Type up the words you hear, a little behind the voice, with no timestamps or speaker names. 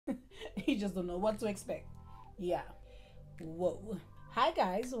You just don't know what to expect. Yeah. Whoa. Hi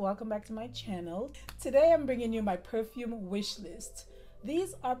guys, welcome back to my channel. Today I'm bringing you my perfume wish list.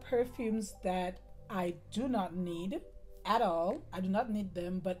 These are perfumes that I do not need at all. I do not need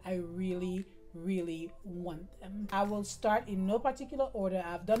them, but I really want them. I will start in no particular order.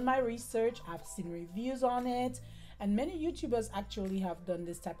 I've done my research, I've seen reviews on it, and many YouTubers actually have done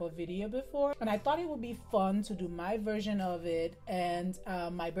this type of video before, and I thought it would be fun to do my version of it. And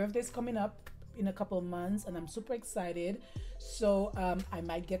my birthday's coming up in a couple of months and I'm super excited, so I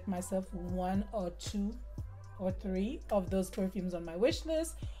might get myself one or two or three of those perfumes on my wish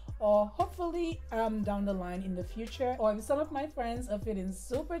list, or hopefully down the line in the future. Or if some of my friends are feeling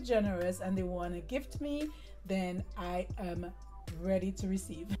super generous and they want to gift me, then I am ready to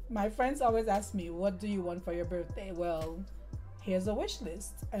receive. My friends always ask me, what do you want for your birthday? Well, here's a wish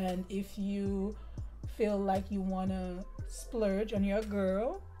list, and if you feel like you want to splurge on your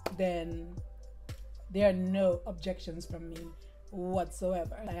girl, then there are no objections from me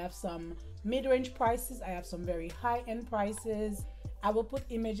whatsoever. I have some mid-range prices, I have some very high-end prices. I will put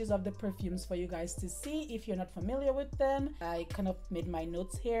images of the perfumes for you guys to see if you're not familiar with them. I kind of made my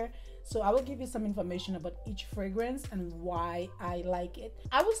notes here, so I will give you some information about each fragrance and why I like it.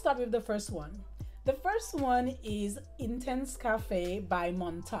 I will start with the first one. The first one is Intense Cafe by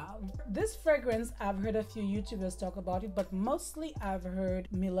Montal. This fragrance, I've heard a few YouTubers talk about it, but mostly I've heard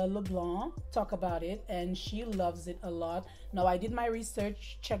Mila LeBlanc talk about it, and she loves it a lot. Now, I did my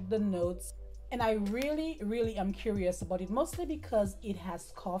research, checked the notes, and I really am curious about it, mostly because it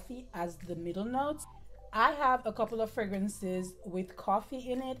has coffee as the middle notes. I have a couple of fragrances with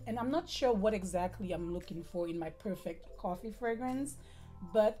coffee in it, and I'm not sure what exactly I'm looking for in my perfect coffee fragrance,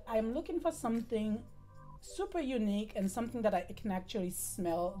 but I'm looking for something super unique and something that I can actually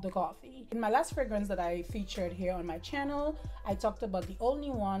smell the coffee. In my last fragrance that I featured here on my channel, I talked about the Only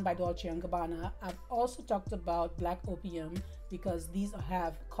One by Dolce & Gabbana. I've also talked about Black Opium because these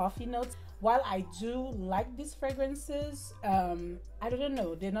have coffee notes. While I do like these fragrances, I don't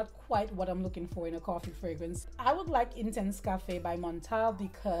know, they're not quite what I'm looking for in a coffee fragrance. I would like Intense Cafe by Montal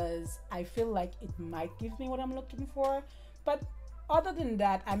because I feel like it might give me what I'm looking for, but other than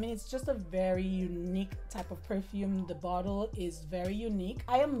that, I mean, it's just a very unique type of perfume. The bottle is very unique.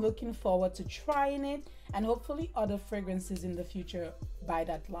 I am looking forward to trying it and hopefully other fragrances in the future by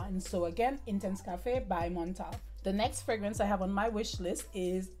that line. So again, Intense Cafe by Montal. The next fragrance I have on my wish list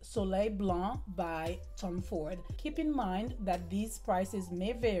is Soleil Blanc by Tom Ford. Keep in mind that these prices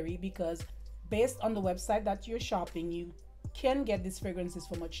may vary because based on the website that you're shopping, you can get these fragrances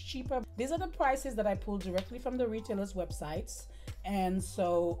for much cheaper. These are the prices that I pulled directly from the retailers' websites, and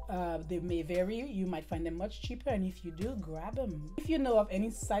so they may vary. You might find them much cheaper, and if you do, grab them. If you know of any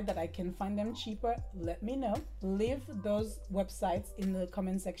site that I can find them cheaper, let me know. Leave those websites in the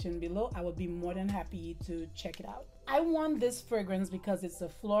comment section below. I will be more than happy to check it out. I want this fragrance because it's a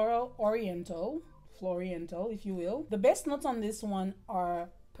floral oriental, if you will. The best notes on this one are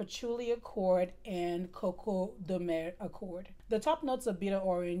patchouli accord and coco de mer accord. The top notes are bitter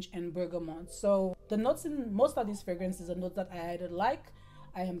orange and bergamot. So the notes in most of these fragrances are notes that I either like,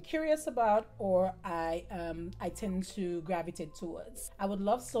 I am curious about, or I tend to gravitate towards. I would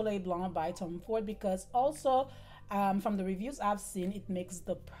love Soleil Blanc by Tom Ford because also from the reviews I've seen, it makes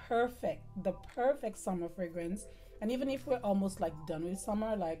the perfect summer fragrance. And even if we're almost like done with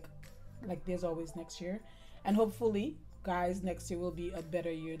summer, like there's always next year, and hopefully guys, next year will be a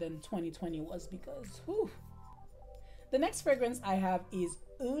better year than 2020 was, because whew. The next fragrance I have is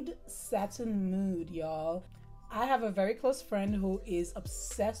Oud Satin Mood, y'all. I have a very close friend who is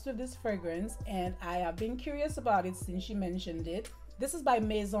obsessed with this fragrance, and I have been curious about it since she mentioned it. This is by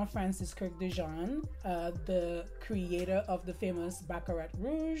Maison Francis Kirk de Jean, the creator of the famous Baccarat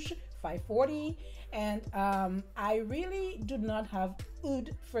Rouge 540, and I really do not have oud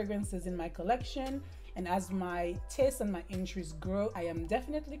fragrances in my collection. And as my taste and my interests grow, I am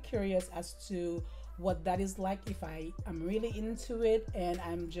definitely curious as to what that is like, if I am really into it, and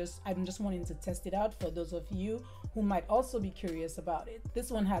I'm just wanting to test it out for those of you who might also be curious about it. This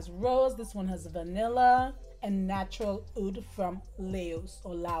one has rose, this one has vanilla, and natural oud from Laos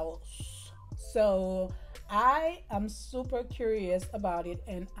or Laos. So I am super curious about it,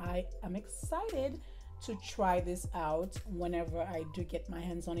 and I am excited to try this out whenever I do get my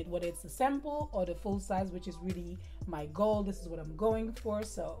hands on it, whether it's a sample or the full size, which is really my goal. This is what I'm going for.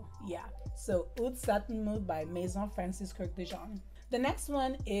 So yeah, so Oud Satin Mood by Maison Francis Kirk de Jean. The next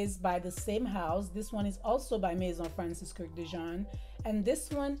one is by the same house. This one is also by Maison Francis Kirk de Jean, and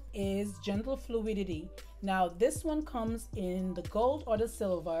this one is Gentle Fluidity. Now this one comes in the gold or the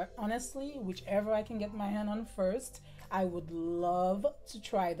silver. Honestly, whichever I can get my hand on first. I would love to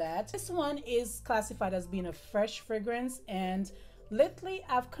try that. This one is classified as being a fresh fragrance, and lately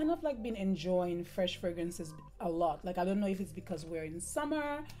I've kind of like been enjoying fresh fragrances a lot. Like, I don't know if it's because we're in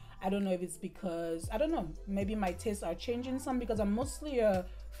summer. I don't know if it's because, I don't know, maybe my tastes are changing some, because I'm mostly a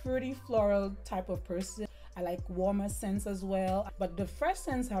fruity floral type of person. I like warmer scents as well, but the fresh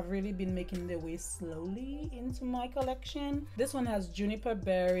scents have really been making their way slowly into my collection. This one has juniper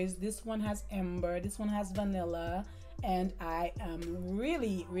berries, this one has amber, this one has vanilla, and I am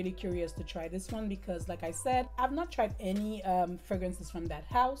really curious to try this one because, like I said, I've not tried any fragrances from that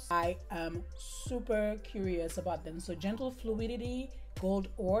house. I am super curious about them. So gentle fluidity, gold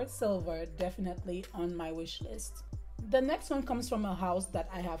or silver, definitely on my wish list. The next one comes from a house that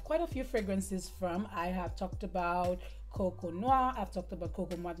I have quite a few fragrances from. I have talked about Coco Noir, I've talked about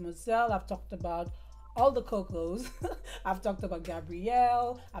Coco Mademoiselle, I've talked about all the Cocos. I've talked about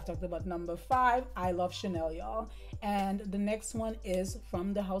Gabrielle, I've talked about number 5. I love Chanel, y'all. And the next one is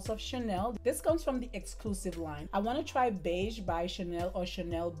from the house of Chanel. This comes from the exclusive line. I want to try Beige by Chanel, or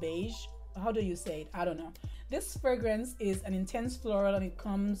Chanel Beige. How do you say it? I don't know. This fragrance is an intense floral, and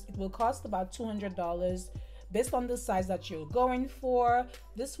it will cost about $200 based on the size that you're going for.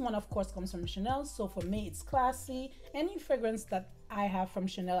 This one, of course, comes from Chanel, so for me it's classy. Any fragrance that I have from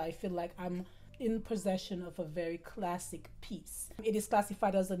Chanel, I feel like I'm in possession of a very classic piece. It is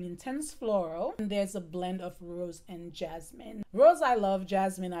classified as an intense floral, and there's a blend of rose and jasmine. Rose I love,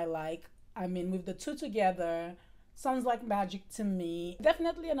 jasmine I like. I mean, with the two together, sounds like magic to me.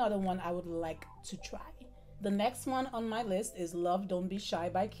 Definitely another one I would like to try. The next one on my list is Love Don't Be Shy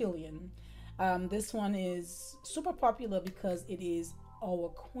by Kilian. This one is super popular because it is our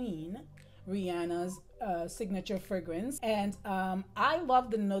queen, Rihanna's signature fragrance. And I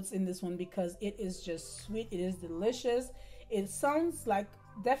love the notes in this one because it is just sweet, it is delicious. It sounds like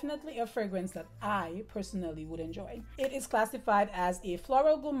definitely a fragrance that I personally would enjoy. It is classified as a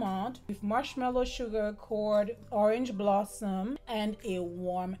floral gourmand with marshmallow, sugar, cord, orange blossom, and a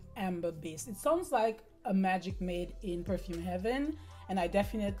warm amber base. It sounds like a magic made in perfume heaven, and I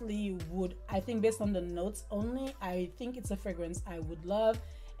definitely would, I think based on the notes only, I think it's a fragrance I would love.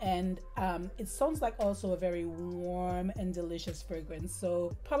 And it sounds like also a very warm and delicious fragrance,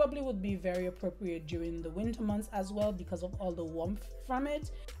 so probably would be very appropriate during the winter months as well because of all the warmth from it.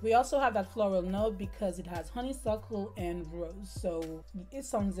 We also have that floral note because it has honeysuckle and rose, so it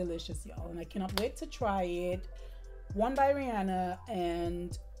sounds delicious, y'all, and I cannot wait to try it. One by Rihanna,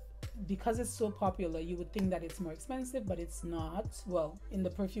 and because it's so popular, you would think that it's more expensive, but it's not. Well, in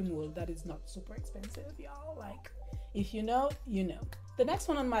the perfume world, that is not super expensive, y'all. Like, if you know, you know. The next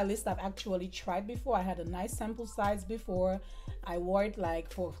one on my list I've actually tried before. I had a nice sample size before. I wore it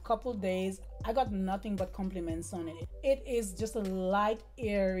like for a couple days. I got nothing but compliments on it. It is just a light,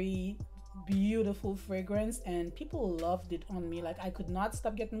 airy, beautiful fragrance, and people loved it on me. Like, I could not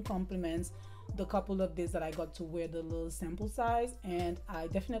stop getting compliments the couple of days that I got to wear the little sample size, and I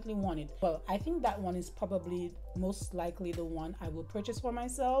definitely want it. Well, I think that one is probably most likely the one I will purchase for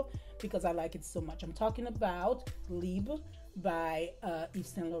myself because I like it so much. I'm talking about Libre by Yves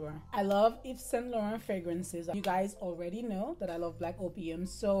Saint Laurent. I love Yves Saint Laurent fragrances. You guys already know that I love Black Opium,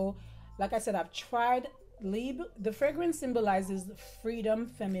 so like I said, I've tried Libre. The fragrance symbolizes freedom,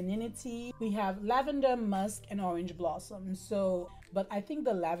 femininity. We have lavender, musk, and orange blossom. So, but I think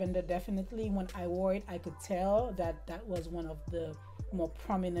the lavender, definitely when I wore it, I could tell that that was one of the more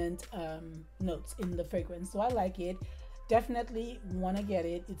prominent notes in the fragrance. So I like it. Definitely want to get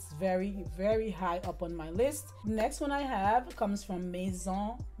it. It's very high up on my list. Next one I have comes from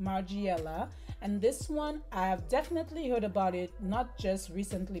Maison Margiela, and this one I have definitely heard about it, not just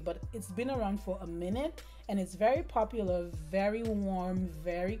recently, but it's been around for a minute, and it's very popular, very warm,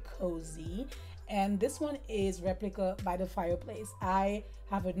 very cozy. And this one is Replica by the Fireplace. I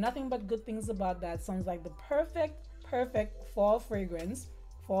have heard nothing but good things about that. Sounds like the perfect fall fragrance,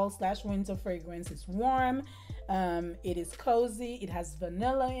 fall/winter fragrance. It's warm, it is cozy, it has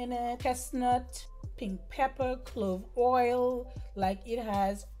vanilla in it, chestnut, pink pepper, clove oil. Like, it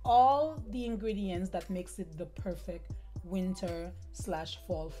has all the ingredients that makes it the perfect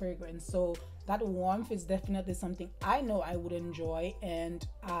winter/fall fragrance. So that warmth is definitely something I know I would enjoy, and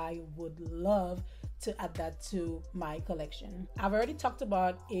I would love to add that to my collection. I've already talked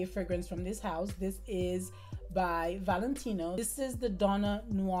about a fragrance from this house. This is by Valentino. This is the Donna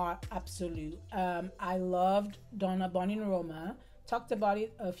Noir Absolute. I loved Donna Born in Roma. Talked about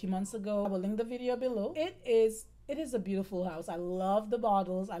it a few months ago. I will link the video below. It is a beautiful house. I love the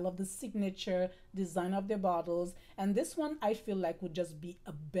bottles. I love the signature design of their bottles. And this one I feel like would just be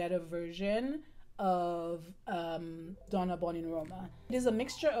a better version of Donna Bonnie Roma. It is a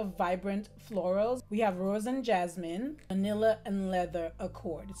mixture of vibrant florals. We have rose and jasmine, vanilla and leather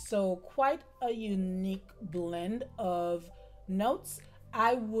accord. So quite a unique blend of notes.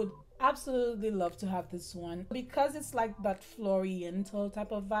 I would absolutely love to have this one because it's like that floriental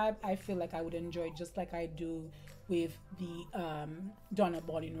type of vibe. I feel like I would enjoy it just like I do with the Donna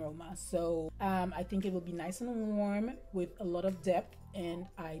Bonnie Roma. So I think it will be nice and warm with a lot of depth, and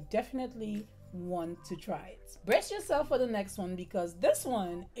I definitely want to try it. Brace yourself for the next one because this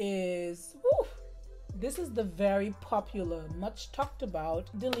one is this is the very popular, much talked about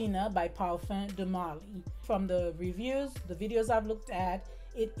Delina by Parfum de Marly. From the reviews, the videos I've looked at,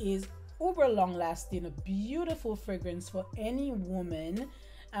 it is uber long lasting, a beautiful fragrance for any woman.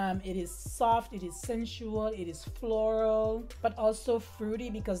 It is soft, it is sensual, it is floral, but also fruity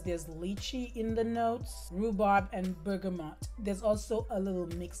because there's lychee in the notes, rhubarb and bergamot. There's also a little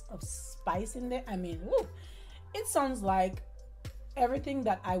mix of spice in there. I mean, it sounds like everything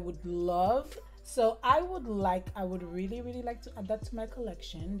that I would love. So I would really like to add that to my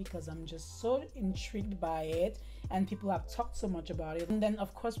collection because I'm just so intrigued by it and people have talked so much about it. And then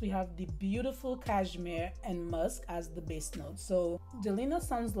of course we have the beautiful cashmere and musk as the base note. So Delina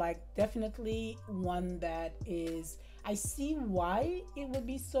sounds like definitely one that is, I see why it would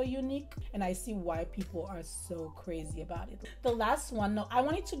be so unique and I see why people are so crazy about it. The last one, no, I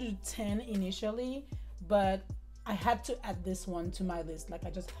wanted to do 10 initially, but I had to add this one to my list. Like I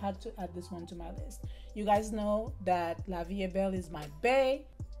just had to add this one to my list. You guys know that La Vie est Belle is my bae.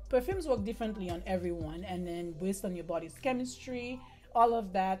 Perfumes work differently on everyone, and then based on your body's chemistry, all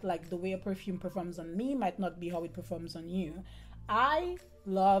of that, like the way a perfume performs on me might not be how it performs on you. I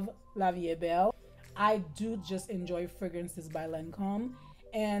love La Vie est Belle. I do just enjoy fragrances by Lancome.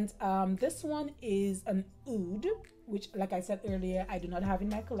 And this one is an oud, which like I said earlier, I do not have in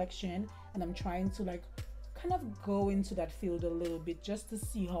my collection, and I'm trying to like kind of go into that field a little bit just to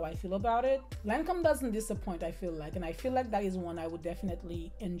see how I feel about it. Lancome doesn't disappoint, I feel like, and I feel like that is one I would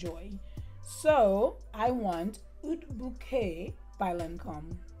definitely enjoy. So I want Oud Bouquet by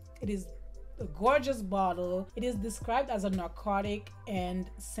Lancome. It is a gorgeous bottle. It is described as a narcotic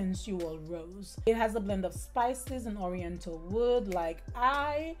and sensual rose. It has a blend of spices and oriental wood. Like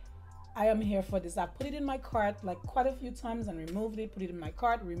I am here for this. I put it in my cart like quite a few times and removed it, put it in my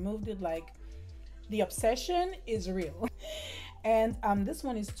cart, removed it. Like the obsession is real. And this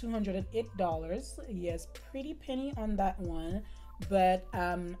one is $208. Yes, pretty penny on that one, but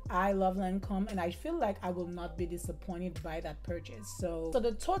I love Lancome and I feel like I will not be disappointed by that purchase. So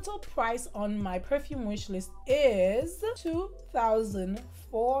the total price on my perfume wish list is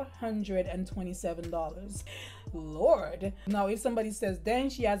 $2,427. Lord. Now if somebody says then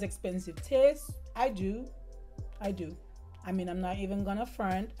she has expensive taste, I do. I mean, I'm not even gonna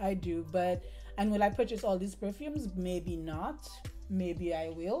front, I do. But and will I purchase all these perfumes? Maybe not. Maybe I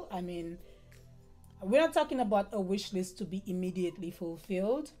will. I mean, we're not talking about a wish list to be immediately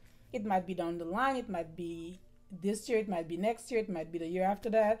fulfilled. It might be down the line. It might be this year. It might be next year. It might be the year after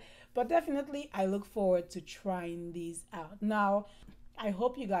that. But definitely, I look forward to trying these out. Now, I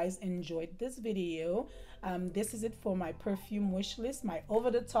hope you guys enjoyed this video. This is it for my perfume wish list, my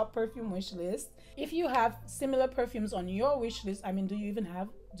over-the-top perfume wish list. If you have similar perfumes on your wish list, I mean, do you even have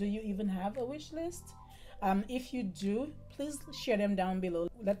a wish list? If you do, please share them down below.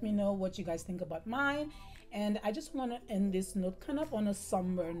 Let me know what you guys think about mine. And I just want to end this note kind of on a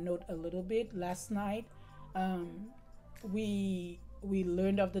somber note a little bit. Last night, we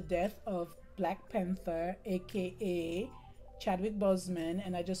learned of the death of Black Panther, aka Chadwick Boseman,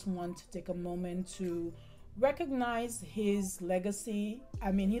 and I just want to take a moment to recognize his legacy.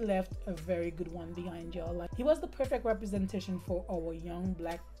 I mean, he left a very good one behind, y'all. Like, he was the perfect representation for our young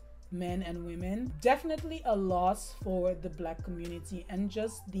Black men and women. Definitely a loss for the Black community and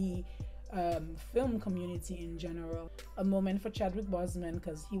just the film community in general. A moment for Chadwick Boseman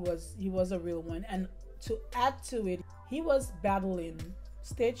because he was a real one. And to add to it, he was battling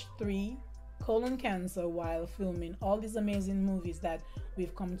stage 3 colon cancer while filming all these amazing movies that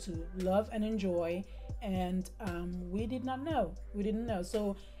we've come to love and enjoy, and we didn't know.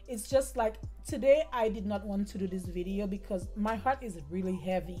 So it's just like today I did not want to do this video because my heart is really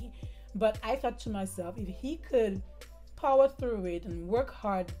heavy, but I thought to myself, if he could power through it and work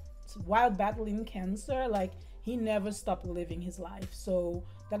hard while battling cancer, like he never stopped living his life. So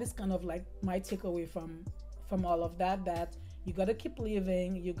that is kind of like my takeaway from all of that you gotta keep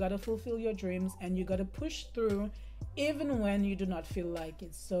living, you gotta fulfill your dreams, and you gotta push through even when you do not feel like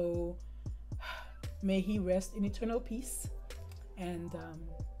it. So may he rest in eternal peace. And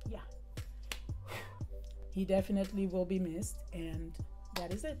yeah, he definitely will be missed, and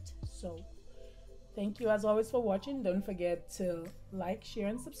that is it. So Thank you as always for watching. Don't forget to like, share,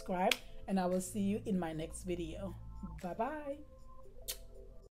 and subscribe, and I will see you in my next video. Bye bye.